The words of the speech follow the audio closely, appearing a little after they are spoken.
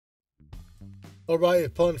Hello everybody,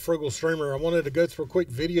 it's Pun Frugal Streamer. I wanted to go through a quick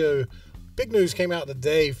video. Big news came out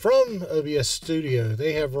today from OBS Studio.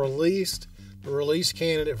 They have released the release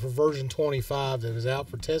candidate for version 25 that is out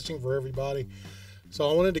for testing for everybody. So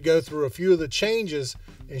I wanted to go through a few of the changes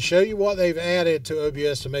and show you what they've added to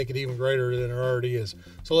OBS to make it even greater than it already is.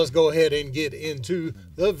 So let's go ahead and get into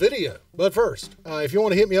the video. But first, if you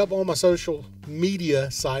want to hit me up on my social media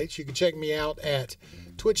sites, you can check me out at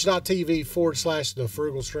twitch.tv/The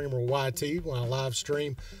Frugal Streamer YT when I live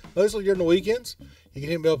stream, mostly during the weekends. You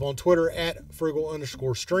can hit me up on Twitter at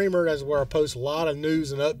Frugal_Streamer. That's where I post a lot of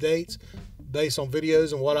news and updates based on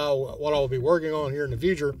videos and what I'll be working on here in the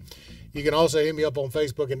future. You can also hit me up on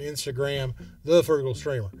Facebook and Instagram, The Frugal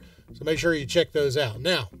Streamer. So make sure you check those out.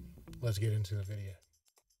 Now, let's get into the video.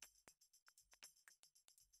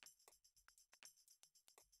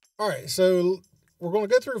 All right, so we're going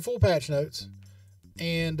to go through full patch notes.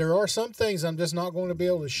 And there are some things I'm just not going to be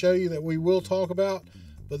able to show you that we will talk about.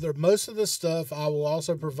 But most of the stuff I will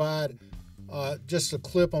also provide just a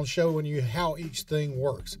clip on showing you how each thing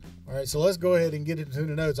works. All right, so let's go ahead and get into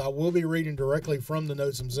the notes. I will be reading directly from the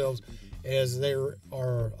notes themselves, as there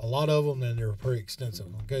are a lot of them and they're pretty extensive.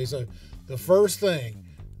 Okay, so the first thing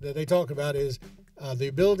that they talk about is the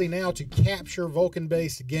ability now to capture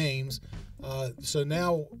Vulcan-based games. So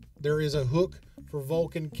now there is a hook for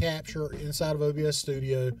Vulcan Capture inside of OBS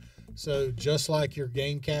Studio. So just like your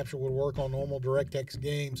game capture would work on normal DirectX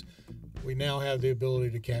games, we now have the ability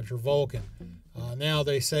to capture Vulcan. Now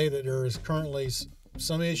they say that there is currently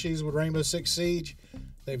some issues with Rainbow Six Siege.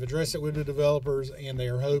 They've addressed it with the developers, and they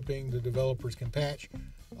are hoping the developers can patch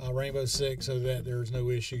Rainbow Six so that there's no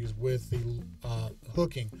issues with the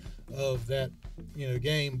hooking of that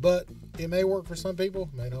game. But it may work for some people,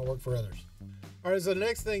 may not work for others. All right, so the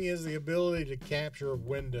next thing is the ability to capture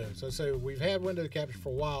Windows. So we've had Windows capture for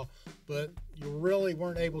a while, but you really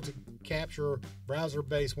weren't able to capture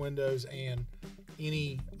browser-based Windows and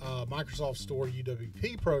any Microsoft Store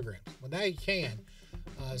UWP programs. Well, now you can.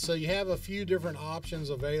 So you have a few different options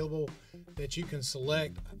available that you can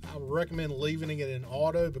select. I would recommend leaving it in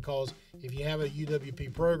auto, because if you have a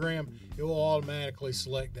UWP program, it will automatically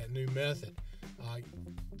select that new method.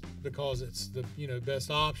 Because it's the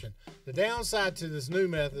best option. The downside to this new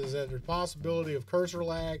method is that there's possibility of cursor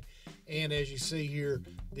lag, and as you see here,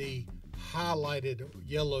 the highlighted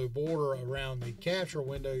yellow border around the capture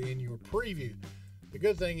window in your preview. The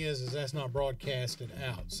good thing is that's not broadcasted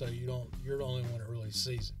out, so you're the only one that really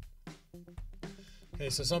sees it. Okay,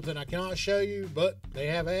 so something I cannot show you, but they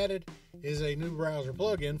have added, is a new browser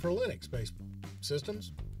plugin for Linux-based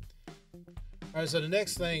systems. All right, so the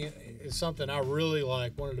next thing is something I really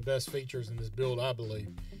like. One of the best features in this build, I believe,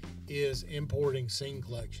 is importing scene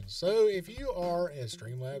collections. So if you are a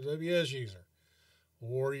Streamlabs OBS user,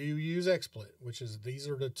 or you use XSplit, these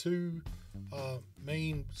are the two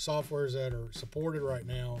main softwares that are supported right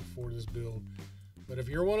now for this build. But if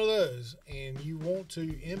you're one of those and you want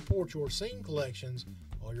to import your scene collections,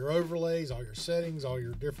 all your overlays, all your settings, all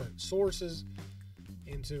your different sources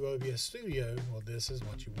into OBS Studio, well, this is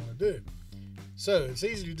what you want to do. So it's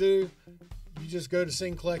easy to do. You just go to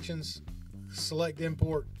Scene Collections, select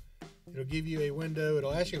Import. It'll give you a window.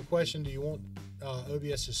 It'll ask you a question. Do you want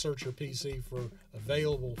OBS to search your PC for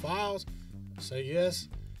available files? Say yes.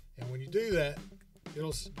 And when you do that,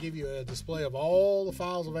 it'll give you a display of all the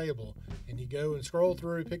files available. And you go and scroll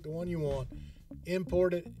through, pick the one you want,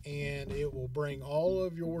 import it, and it will bring all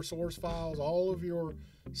of your source files, all of your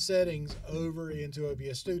settings over into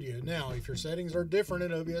OBS Studio. Now, if your settings are different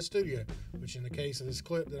in OBS Studio, which in the case of this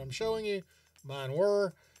clip that I'm showing you, mine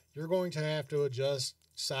were, you're going to have to adjust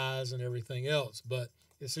size and everything else, but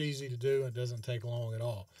it's easy to do and it doesn't take long at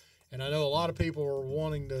all. And I know a lot of people are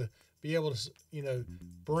wanting to be able to,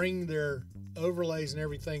 bring their overlays and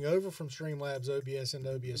everything over from Streamlabs OBS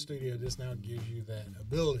into OBS Studio. This now gives you that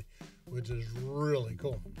ability, which is really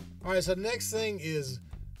cool. All right, so the next thing is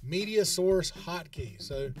media source hotkeys.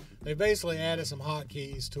 So they basically added some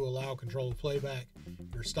hotkeys to allow control of playback,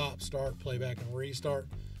 your stop, start, playback, and restart.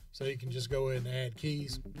 So you can just go ahead and add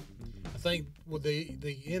keys. I think with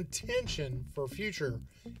the intention for future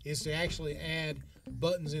is to actually add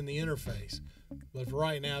buttons in the interface. But for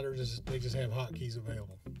right now, they just have hotkeys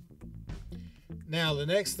available. Now the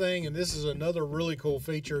next thing, and this is another really cool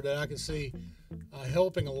feature that I can see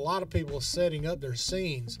helping a lot of people setting up their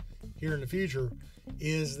scenes here in the future,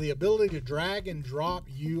 is the ability to drag and drop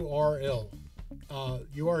URLs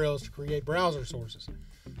to create browser sources.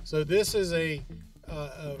 So this is a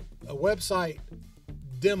website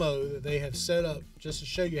demo that they have set up just to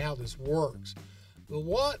show you how this works. But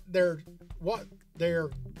what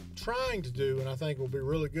they're trying to do, and I think will be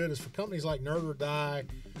really good, is for companies like Nerd or Die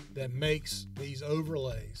that makes these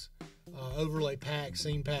overlays, overlay packs,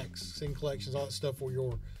 scene collections, all that stuff for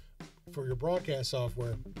your broadcast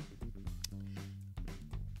software.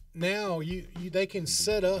 Now they can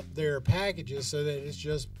set up their packages so that it's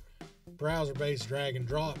just browser-based drag and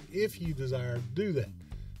drop if you desire to do that,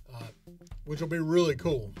 which will be really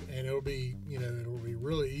cool, and it'll be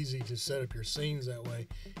really easy to set up your scenes that way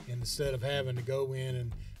instead of having to go in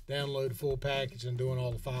and download a full package and doing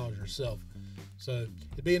all the files yourself. So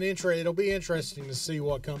it'll be interesting to see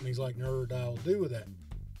what companies like Nerd or Die will do with that.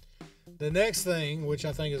 The next thing, which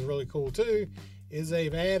I think is really cool too, is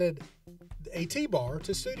they've added a TBar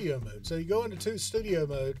to studio mode. So you go into studio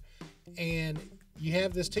mode and you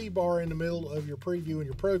have this TBar in the middle of your preview and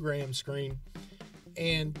your program screen,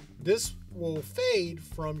 and this will fade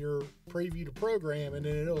from your preview to program, and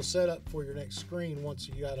then it'll set up for your next screen once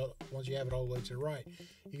you have it all the way to the right.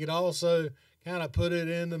 You could also kind of put it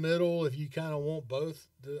in the middle if you kind of want both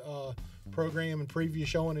the program and preview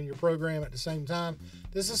showing in your program at the same time.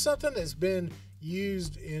 This is something that's been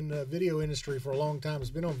used in the video industry for a long time. It's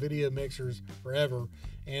been on video mixers forever,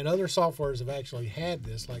 and other softwares have actually had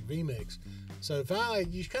this, like vMix. So finally,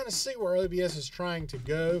 you kind of see where OBS is trying to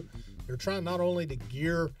go. They're trying not only to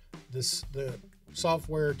gear the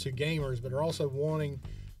software to gamers, but they're also wanting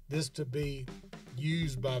this to be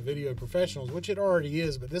used by video professionals, which it already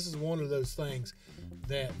is, but this is one of those things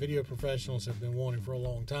that video professionals have been wanting for a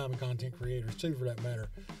long time, and content creators too, for that matter.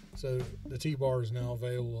 So the TBar is now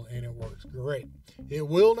available, and it works great. It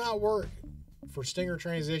will not work for stinger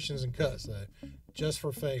transitions and cuts, though, just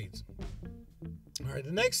for fades. All right,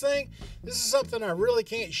 the next thing, this is something I really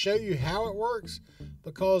can't show you how it works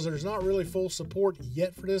because there's not really full support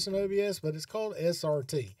yet for this in OBS, but it's called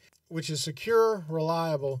SRT, which is Secure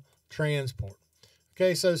Reliable Transport.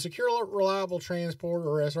 Okay, so Secure Reliable Transport,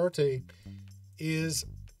 or SRT, is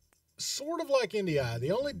sort of like NDI.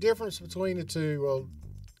 The only difference between the two, well,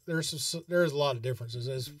 there's a lot of differences.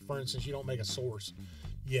 As for instance, you don't make a source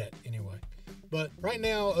yet, anyway. But right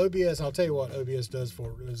now, OBS, I'll tell you what OBS does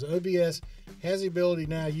for it. Is OBS has the ability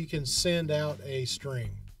now, you can send out a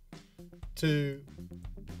stream to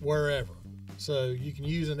wherever. So you can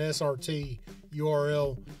use an SRT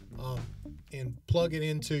URL and plug it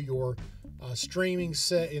into your streaming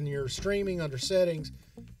set in your streaming under settings,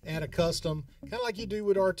 add a custom, kind of like you do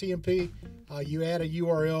with RTMP. You add a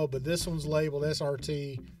URL, but this one's labeled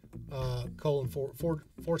SRT ://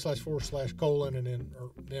 and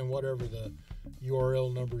then whatever the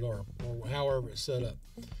URL numbers are, or however it's set up.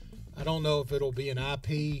 I don't know if it'll be an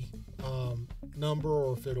IP number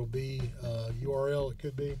or if it'll be a URL. It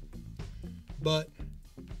could be, but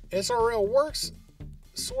SRL works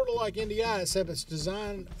sort of like NDI, except it's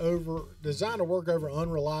designed to work over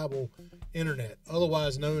unreliable internet,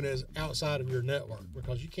 otherwise known as outside of your network,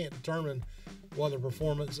 because you can't determine what the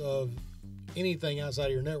performance of anything outside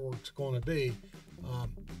of your network is going to be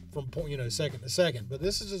from second to second. But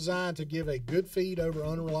this is designed to give a good feed over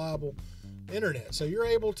unreliable internet, so you're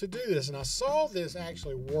able to do this. And I saw this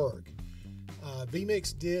actually work.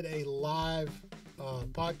 vMix did a live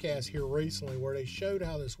podcast here recently where they showed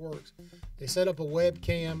how this works. They set up a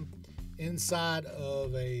webcam inside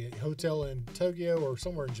of a hotel in Tokyo or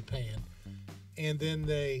somewhere in Japan, and then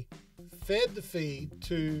they fed the feed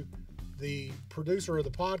to the producer of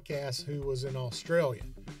the podcast who was in Australia,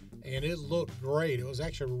 and it looked great. It was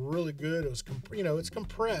actually really good. It was it's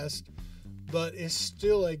compressed, but it's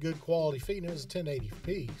still a good quality feed, and it was a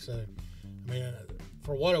 1080p. So I mean,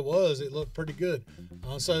 for what it was, it looked pretty good.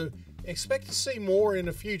 So expect to see more in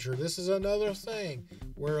the future. This is another thing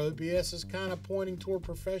where OBS is kind of pointing toward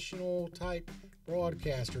professional type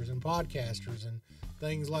broadcasters and podcasters and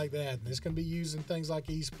things like that. And this can be used in things like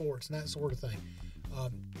esports and that sort of thing.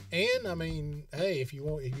 And I mean, hey, if you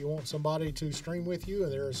want somebody to stream with you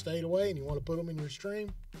and they're a state away and you want to put them in your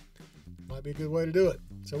stream, might be a good way to do it.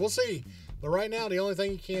 So we'll see. But right now, the only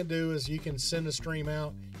thing you can do is you can send a stream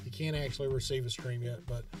out. You can't actually receive a stream yet,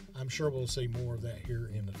 but I'm sure we'll see more of that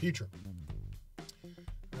here in the future.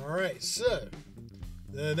 All right, so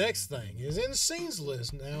the next thing is in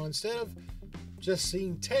Ceaseless. Now, instead of just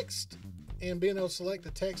seeing text and being able to select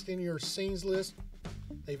the text in your scenes list,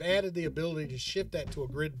 they've added the ability to shift that to a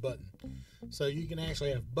grid button. So you can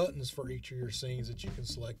actually have buttons for each of your scenes that you can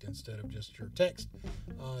select instead of just your text.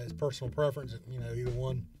 It's personal preference, either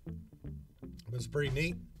one. But it's pretty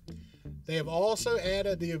neat. They have also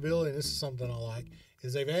added the ability, and this is something I like,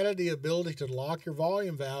 is they've added the ability to lock your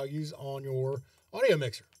volume values on your audio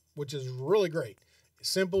mixer, which is really great. It's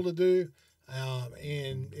simple to do,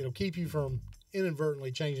 and it'll keep you from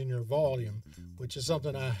inadvertently changing your volume, which is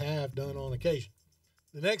something I have done on occasion.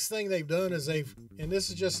 The next thing they've done is and this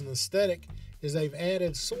is just an aesthetic, is they've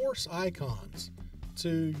added source icons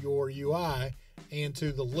to your UI and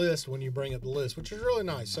to the list when you bring up the list, which is really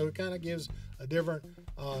nice. So it kind of gives a different,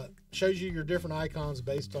 shows you your different icons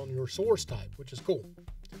based on your source type, which is cool.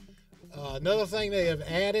 Another thing they have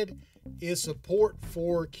added is support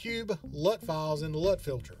for cube LUT files in the LUT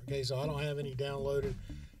filter. Okay, so I don't have any downloaded,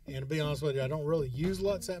 and to be honest with you, I don't really use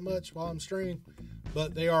LUTs that much while I'm streaming,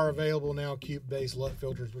 but they are available now, cube-based LUT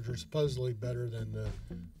filters, which are supposedly better than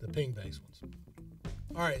the ping-based ones.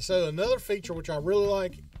 All right, so another feature which I really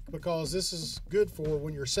like, because this is good for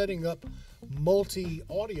when you're setting up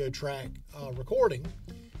multi-audio track recording,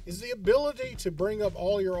 is the ability to bring up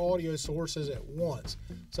all your audio sources at once.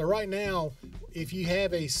 So right now, if you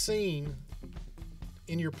have a scene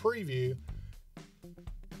in your preview,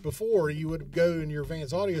 before you would go in your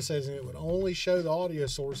advanced audio settings and it would only show the audio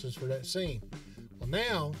sources for that scene. Well,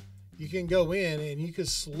 now you can go in and you can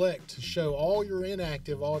select to show all your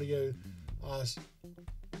inactive audio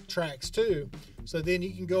tracks too. So then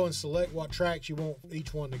you can go and select what tracks you want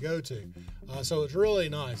each one to go to. So it's really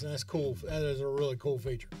nice, and that's cool. That is a really cool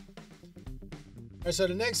feature. All right, so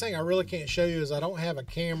the next thing I really can't show you is I don't have a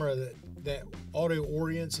camera that auto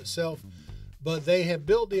orients itself, but they have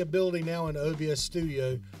built the ability now in OBS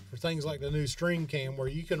Studio for things like the new Stream Cam, where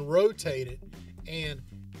you can rotate it and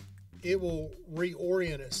it will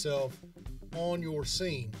reorient itself on your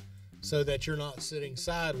scene so that you're not sitting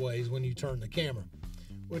sideways when you turn the camera,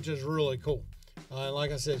 which is really cool.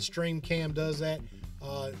 Like I said, Stream Cam does that.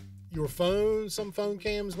 Your phone, some phone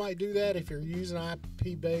cams might do that. If you're using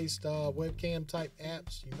IP-based webcam type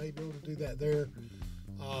apps, you may be able to do that there.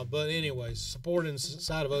 But anyways, support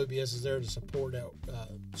inside of OBS is there to support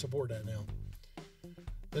that now.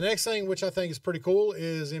 The next thing, which I think is pretty cool,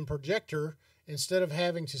 is in Projector, instead of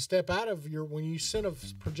having to step out of when you send a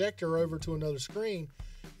projector over to another screen,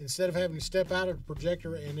 instead of having to step out of the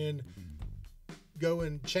projector and then go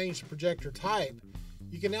and change the projector type,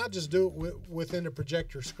 you can now just do it within the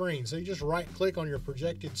projector screen. So you just right click on your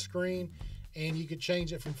projected screen and you can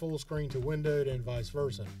change it from full screen to windowed and vice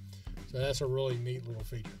versa. So that's a really neat little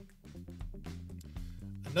feature.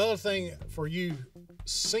 Another thing for you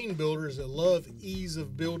scene builders that love ease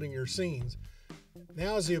of building your scenes,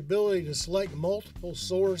 now is the ability to select multiple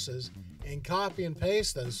sources and copy and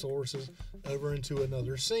paste those sources over into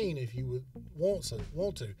another scene if you would want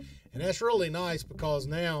to. And that's really nice, because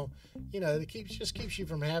now, it just keeps you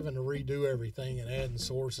from having to redo everything and adding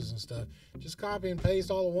sources and stuff. Just copy and paste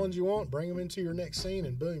all the ones you want, bring them into your next scene,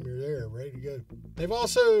 and boom, you're there, ready to go. They've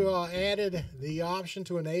also added the option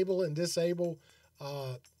to enable and disable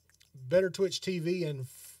Better Twitch TV and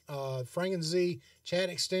FrankenZ chat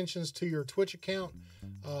extensions to your Twitch account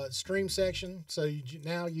stream section. So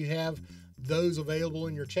now you have those available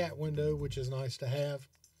in your chat window, which is nice to have.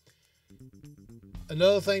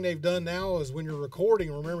 Another thing they've done now is when you're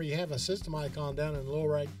recording, remember you have a system icon down in the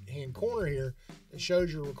lower right hand corner here that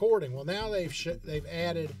shows your recording. Well, now they've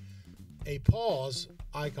added a pause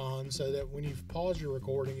icon so that when you pause your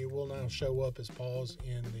recording, it will now show up as pause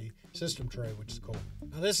in the system tray, which is cool.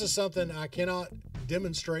 Now, this is something I cannot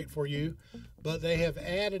demonstrate for you, but they have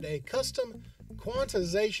added a custom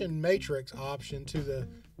quantization matrix option to the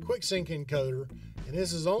QuickSync encoder, and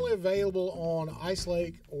this is only available on Ice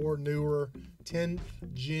Lake or newer 10th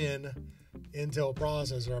gen Intel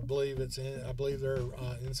processor. I believe they're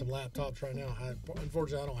in some laptops right now.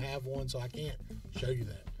 Unfortunately, I don't have one, so I can't show you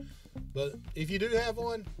that. But if you do have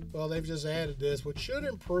one, well, they've just added this, which should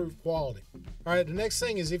improve quality. All right, the next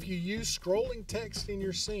thing is if you use scrolling text in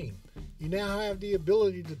your scene, you now have the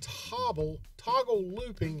ability to toggle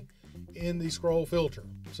looping in the scroll filter.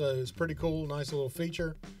 So it's pretty cool, nice little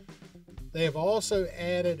feature. They have also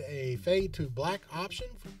added a fade to black option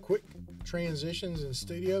for quick transitions in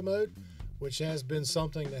studio mode, which has been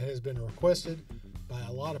something that has been requested by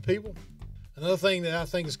a lot of people. Another thing that I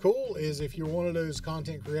think is cool is if you're one of those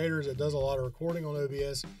content creators that does a lot of recording on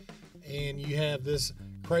OBS and you have this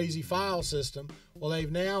crazy file system, well,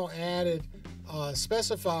 they've now added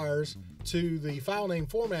specifiers to the file name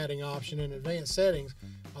formatting option in advanced settings.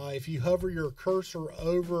 If you hover your cursor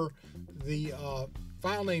over the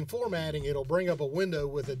file name formatting, it'll bring up a window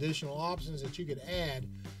with additional options that you could add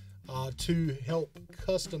to help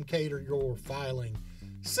custom cater your filing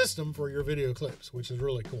system for your video clips, which is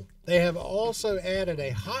really cool. They have also added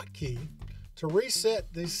a hotkey to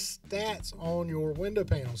reset the stats on your window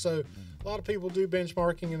panel. So a lot of people do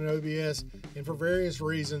benchmarking in OBS, and for various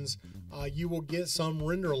reasons, you will get some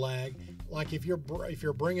render lag. Like if you're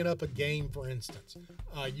bringing up a game, for instance,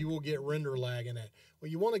 you will get render lag in that. Well,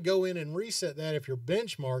 you want to go in and reset that if you're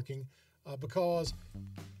benchmarking because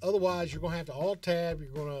otherwise you're going to have to alt-tab,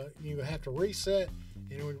 you're going to have to reset,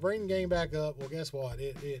 and when you bring the game back up, well, guess what?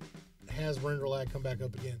 It has render lag come back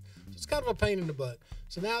up again. So it's kind of a pain in the butt.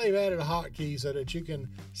 So now they've added a hotkey so that you can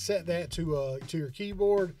set that to your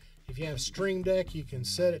keyboard. If you have Stream Deck, you can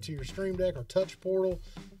set it to your Stream Deck or Touch Portal.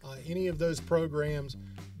 Any of those programs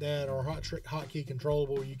that are hotkey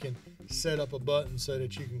controllable, you can set up a button so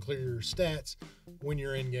that you can clear your stats when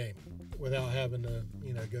you're in game without having to,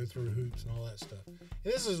 go through hoops and all that stuff.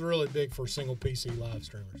 And this is really big for single PC live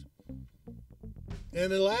streamers.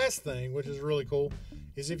 And the last thing, which is really cool,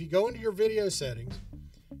 is if you go into your video settings,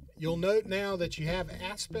 you'll note now that you have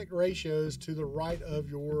aspect ratios to the right of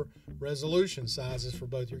your resolution sizes for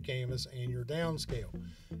both your canvas and your downscale.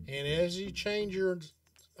 And as you change your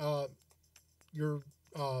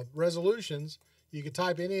resolutions, you can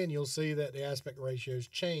type it in, you'll see that the aspect ratios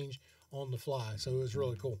change on the fly. So it's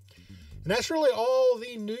really cool. And that's really all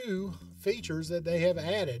the new features that they have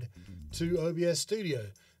added to OBS Studio.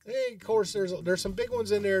 And of course, there's some big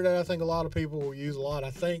ones in there that I think a lot of people will use a lot.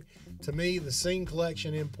 I think, to me, the scene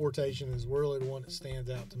collection importation is really the one that stands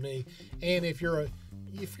out to me. And if you're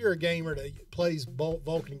a gamer that plays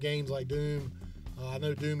Vulcan games like Doom, I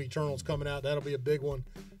know Doom Eternal's coming out. That'll be a big one.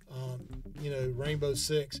 Rainbow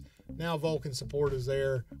Six. Now Vulcan support is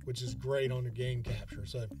there, which is great on the game capture.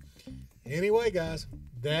 So anyway, guys,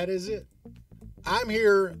 that is it. I'm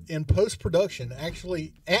here in post-production,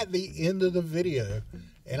 actually at the end of the video,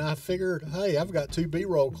 and I figured, hey, I've got 2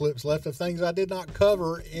 B-roll clips left of things I did not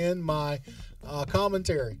cover in my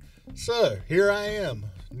commentary. So here I am,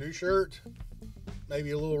 new shirt,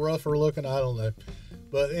 maybe a little rougher looking, I don't know.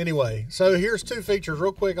 But anyway, so here's 2 features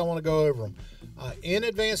real quick. I want to go over them. In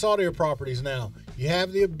advanced audio properties now, you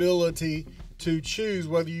have the ability to choose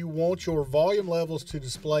whether you want your volume levels to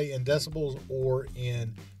display in decibels or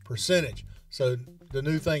in percentage. So the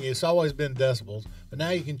new thing is, it's always been decibels, but now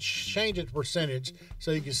you can change it to percentage.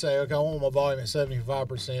 So you can say, okay, I want my volume at 75%,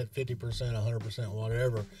 50%, 100%,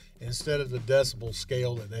 whatever, instead of the decibel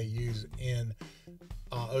scale that they use in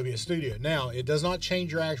OBS Studio. Now, it does not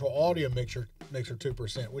change your actual audio mixer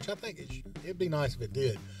 2%, which I think it'd be nice if it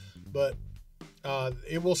did. But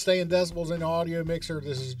it will stay in decibels in the audio mixer.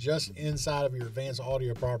 This is just inside of your advanced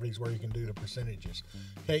audio properties where you can do the percentages.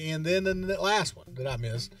 Okay, and then the last one that I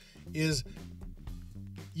missed is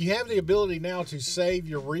you have the ability now to save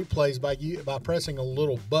your replays by pressing a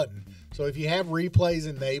little button. So if you have replays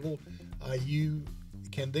enabled, you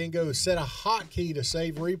can then go set a hotkey to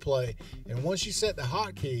save replay. And once you set the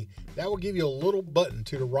hotkey, that will give you a little button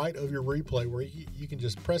to the right of your replay where you can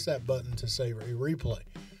just press that button to save a replay,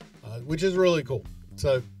 which is really cool.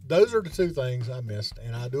 So those are the 2 things I missed,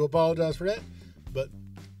 and I do apologize for that. But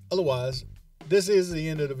otherwise, this is the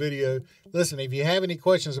end of the video. Listen, if you have any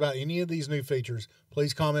questions about any of these new features,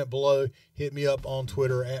 please comment below. Hit me up on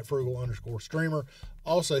Twitter at Frugal_streamer.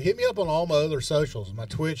 Also, hit me up on all my other socials. My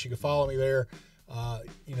Twitch, you can follow me there.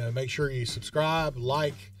 Make sure you subscribe,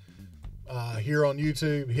 like here on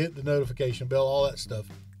YouTube, hit the notification bell, all that stuff.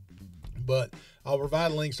 But I'll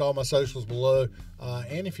provide links to all my socials below.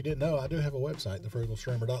 And if you didn't know, I do have a website,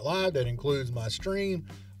 thefrugalstreamer.live, that includes my stream,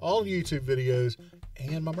 all YouTube videos,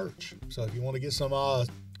 and my merch. So if you want to get some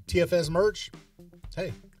TFS merch,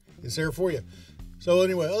 hey, it's there for you. So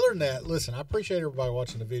anyway, other than that, listen, I appreciate everybody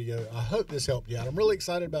watching the video. I hope this helped you out. I'm really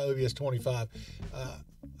excited about OBS 25.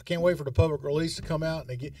 I can't wait for the public release to come out.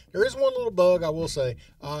 There is one little bug I will say.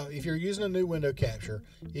 If you're using a new window capture,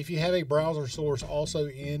 if you have a browser source also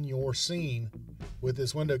in your scene with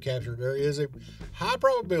this window capture, there is a high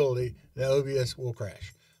probability that OBS will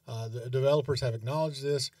crash. The developers have acknowledged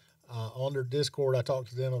this. On their Discord, I talked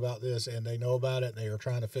to them about this, and they know about it, and they are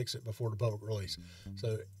trying to fix it before the public release.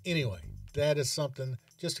 So anyway, that is something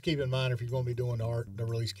just to keep in mind if you're going to be doing the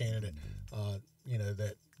release candidate,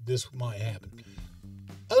 that this might happen.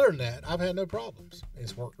 Other than that, I've had no problems.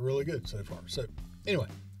 It's worked really good so far. So anyway,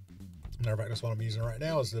 matter of fact, that's what I'm using right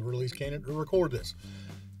now is the release candidate to record this.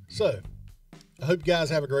 So I hope you guys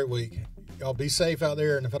have a great week. Y'all be safe out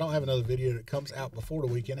there. And if I don't have another video that comes out before the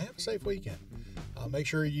weekend, have a safe weekend. Make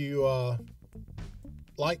sure you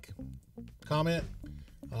like, comment.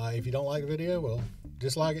 If you don't like the video, well,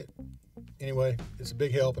 dislike it. Anyway, it's a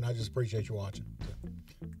big help, and I just appreciate you watching. So,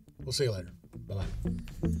 we'll see you later.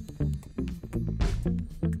 Bye-bye.